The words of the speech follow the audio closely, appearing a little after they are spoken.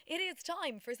it is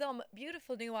time for some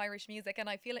beautiful new Irish music, and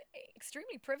I feel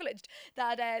extremely privileged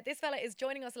that this fella is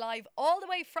joining us live all the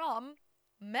way from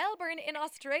Melbourne in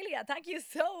Australia. Thank you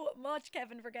so much,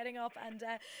 Kevin, for getting up and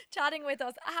chatting with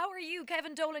us. How are you?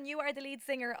 Kevin Dolan, you are the lead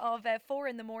singer of Four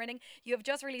in the Morning. You have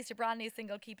just released a brand new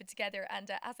single, Keep It Together, and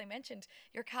as I mentioned,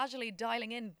 you're casually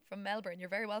dialing in from Melbourne. You're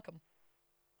very welcome.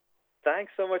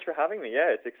 Thanks so much for having me. Yeah,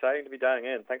 it's exciting to be dialing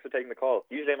in. Thanks for taking the call.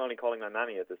 Usually I'm only calling my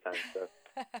mammy at this time. So.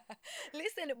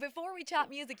 Listen, before we chat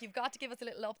music, you've got to give us a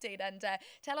little update and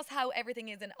tell us how everything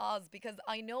is in Oz, because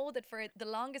I know that for the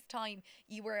longest time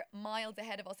you were miles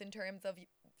ahead of us in terms of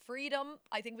freedom.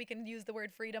 I think we can use the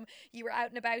word freedom. You were out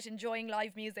and about enjoying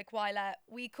live music while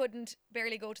we couldn't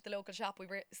barely go to the local shop. We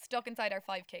were stuck inside our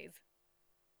 5Ks.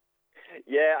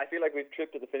 Yeah, I feel like we've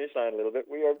tripped at the finish line a little bit.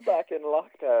 We are back in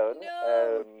lockdown,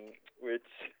 no.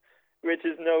 which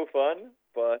is no fun,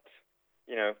 but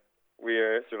you know,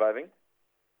 we're surviving.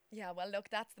 Yeah, well, look,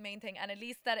 that's the main thing. And at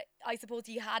least that, I suppose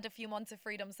you had a few months of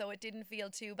freedom, so it didn't feel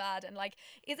too bad. And like,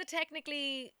 is it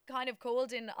technically kind of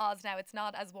cold in Oz now? It's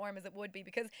not as warm as it would be,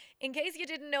 because in case you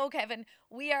didn't know, Kevin,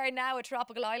 we are now a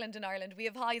tropical island in Ireland. We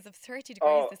have highs of 30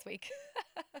 degrees this week.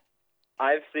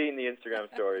 I've seen the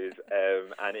Instagram stories, and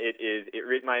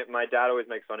my dad always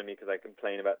makes fun of me because I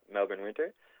complain about Melbourne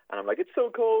winter, and I'm like, it's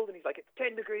so cold, and he's like, it's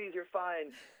 10 degrees, you're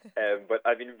fine. But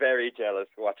I've been very jealous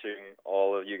watching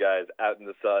all of you guys out in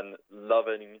the sun,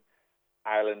 loving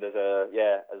Ireland as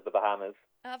the Bahamas.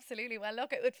 Absolutely. Well,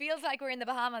 look, it feels like we're in the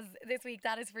Bahamas this week,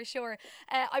 that is for sure.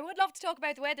 I would love to talk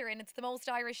about the weather, and it's the most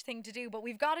Irish thing to do, but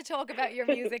we've got to talk about your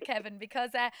music, Kevin,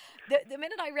 because the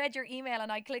minute I read your email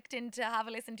and I clicked in to have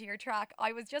a listen to your track,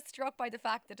 I was just struck by the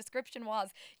fact the description was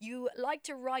you like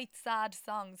to write sad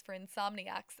songs for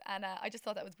insomniacs, and I just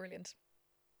thought that was brilliant.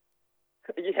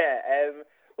 Yeah,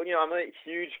 well, I'm a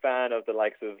huge fan of the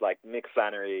likes of like Mick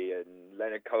Flannery and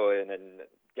Leonard Cohen and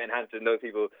Ken Hampton, those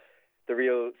people, the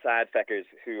real sad feckers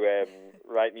who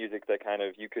write music that kind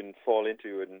of you can fall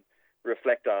into and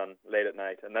reflect on late at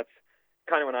night. And that's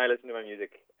kind of when I listen to my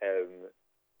music,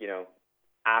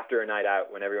 after a night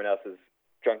out when everyone else is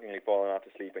drunkenly falling off to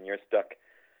sleep and you're stuck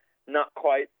not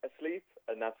quite asleep.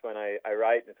 And that's when I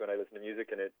write, and it's when I listen to music,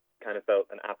 and it kind of felt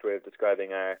an apt way of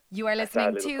describing our You are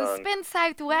listening to Spin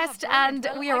Southwest, and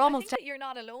we are almost... I think that you're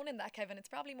not alone in that, Kevin. It's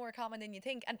probably more common than you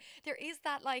think. And there is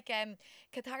that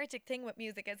cathartic thing with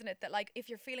music, isn't it? That like if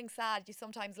you're feeling sad, you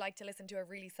sometimes like to listen to a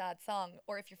really sad song.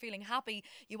 Or if you're feeling happy,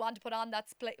 you want to put on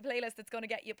that playlist that's going to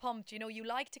get you pumped. You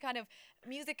like to kind of...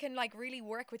 Music can like really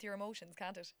work with your emotions,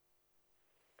 can't it?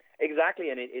 Exactly,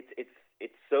 and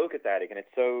it's so cathartic and it's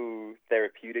so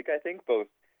therapeutic, I think, both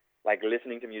like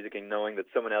listening to music and knowing that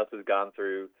someone else has gone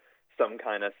through some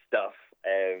kind of stuff,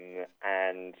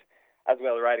 and as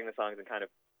well writing the songs and kind of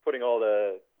putting all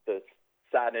the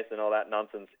sadness and all that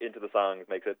nonsense into the songs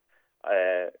makes it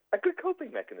a good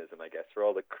coping mechanism, I guess, for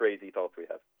all the crazy thoughts we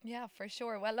have. Yeah, for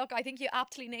sure. Well, look, I think you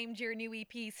aptly named your new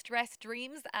EP Stress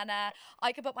Dreams, and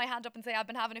I could put my hand up and say I've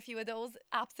been having a few of those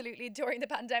absolutely during the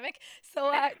pandemic.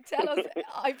 So tell us,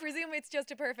 I presume it's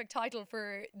just a perfect title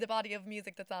for the body of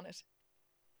music that's on it.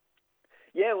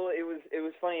 Yeah, well, it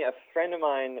was funny. A friend of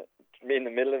mine in the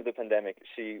middle of the pandemic,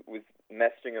 she was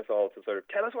messaging us all to sort of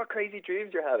tell us what crazy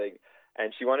dreams you're having,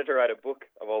 and she wanted to write a book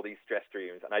of all these stress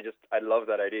dreams, and I love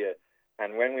that idea.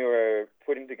 And when we were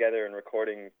putting together and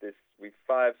recording this, we've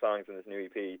 5 songs in this new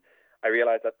EP, I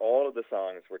realized that all of the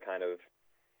songs were kind of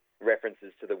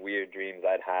references to the weird dreams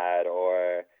I'd had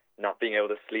or not being able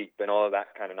to sleep and all of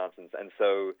that kind of nonsense. And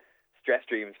so Stress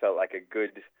Dreams felt like a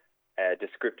good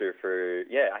descriptor for,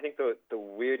 I think the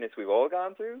weirdness we've all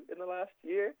gone through in the last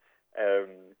year.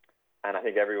 And I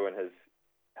think everyone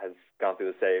has gone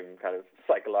through the same kind of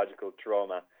psychological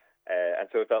trauma. And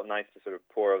so it felt nice to sort of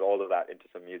pour all of that into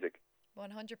some music.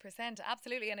 100%,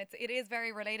 absolutely, and it is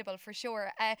very relatable for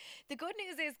sure. The good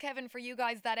news is, Kevin, for you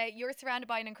guys, that you're surrounded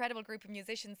by an incredible group of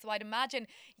musicians, so I'd imagine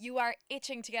you are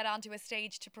itching to get onto a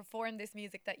stage to perform this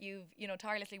music that you've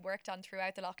tirelessly worked on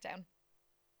throughout the lockdown.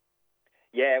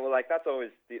 Yeah, well, like that's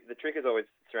always the trick is always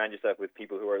surround yourself with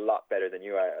people who are a lot better than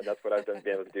you are, and that's what I've been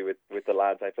able to do with the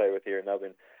lads I play with here in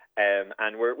Melbourne.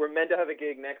 And we're meant to have a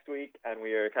gig next week, and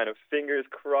we are kind of fingers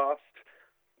crossed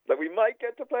that we might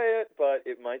get to play it, but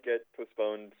it might get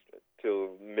postponed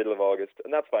till middle of August,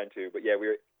 and that's fine too. But yeah,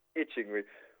 we're itching.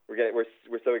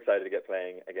 We're so excited to get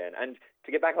playing again and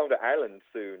to get back home to Ireland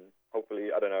soon. Hopefully,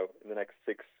 I don't know, in the next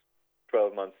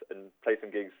 6-12 months, and play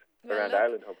some gigs around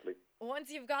Ireland. Hopefully.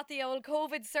 Once you've got the old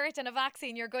COVID cert and a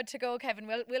vaccine, you're good to go, Kevin.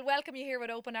 We'll welcome you here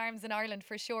with open arms in Ireland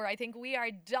for sure. I think we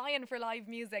are dying for live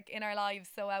music in our lives,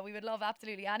 so we would love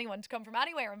absolutely anyone to come from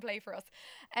anywhere and play for us.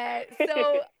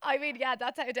 So, I mean, yeah,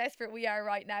 that's how desperate we are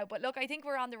right now. But look, I think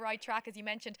we're on the right track, as you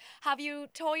mentioned. Have you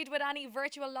toyed with any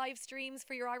virtual live streams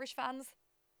for your Irish fans?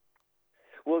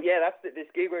 Well, yeah, that's this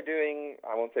gig we're doing.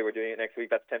 I won't say we're doing it next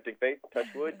week. That's tempting fate, touch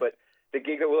wood. But the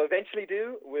gig that we'll eventually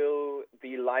do will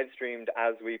be live streamed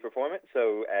as we perform it.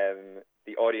 So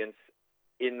the audience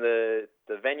in the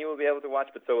venue will be able to watch,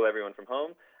 but so will everyone from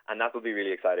home. And that will be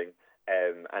really exciting.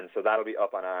 And so that'll be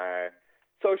up on our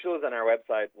socials and our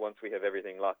website once we have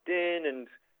everything locked in. And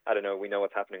I don't know, we know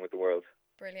what's happening with the world.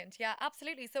 Brilliant. Yeah,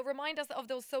 absolutely. So remind us of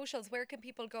those socials. Where can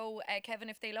people go, Kevin,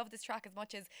 if they love this track as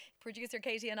much as producer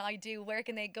Katie and I do? Where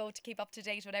can they go to keep up to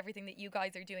date with everything that you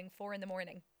guys are doing 4 in the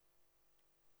morning?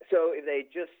 So if they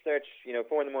just search,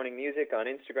 4 in the morning music on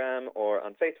Instagram or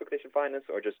on Facebook, they should find us,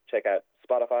 or just check out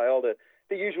Spotify, all the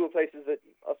usual places that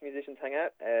us musicians hang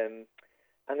out.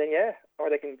 And then, yeah, or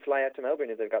they can fly out to Melbourne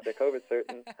if they've got their COVID cert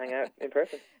and hang out in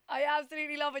person. I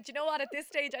absolutely love it. You know what? At this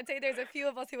stage, I'd say there's a few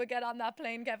of us who would get on that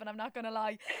plane, Kevin. I'm not going to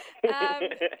lie.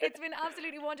 It's been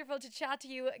absolutely wonderful to chat to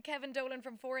you, Kevin Dolan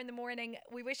from 4 in the morning.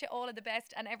 We wish you all of the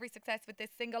best and every success with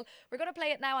this single. We're going to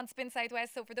play it now on Spin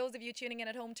Southwest. So for those of you tuning in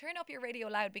at home, turn up your radio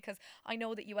loud because I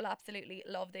know that you will absolutely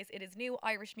love this. It is new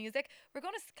Irish music. We're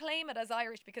going to claim it as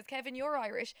Irish because, Kevin, you're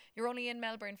Irish. You're only in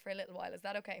Melbourne for a little while. Is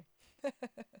that okay?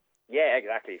 Yeah,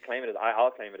 exactly.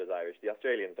 I'll claim it as Irish. The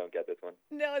Australians don't get this one.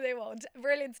 No, they won't.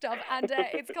 Brilliant stuff. And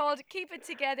it's called Keep It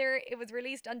Together. It was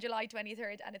released on July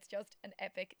 23rd and it's just an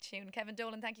epic tune. Kevin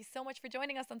Dolan, thank you so much for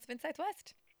joining us on Spin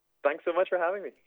Southwest. Thanks so much for having me.